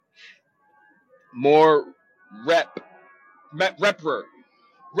more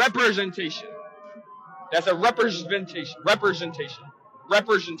representation. That's a representation.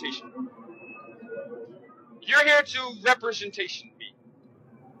 You're here to representation me.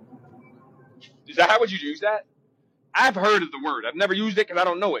 Is that how would you use that? I've heard of the word. I've never used it because I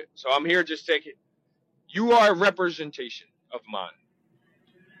don't know it. So I'm here just take it. You are a representation of mine.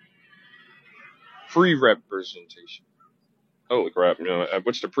 Free representation. Holy crap. You know,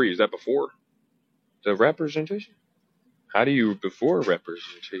 what's the pre? Is that before the representation? How do you before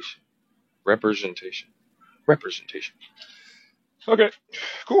representation? Representation. Okay,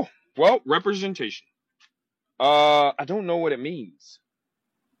 cool. Well, representation. I don't know what it means.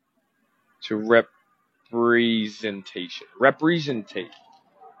 To representation. Representation.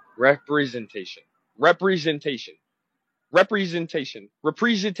 Represent.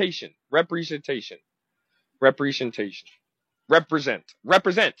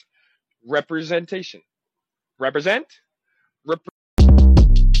 Representation. Represent.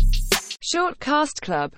 Short Cast Club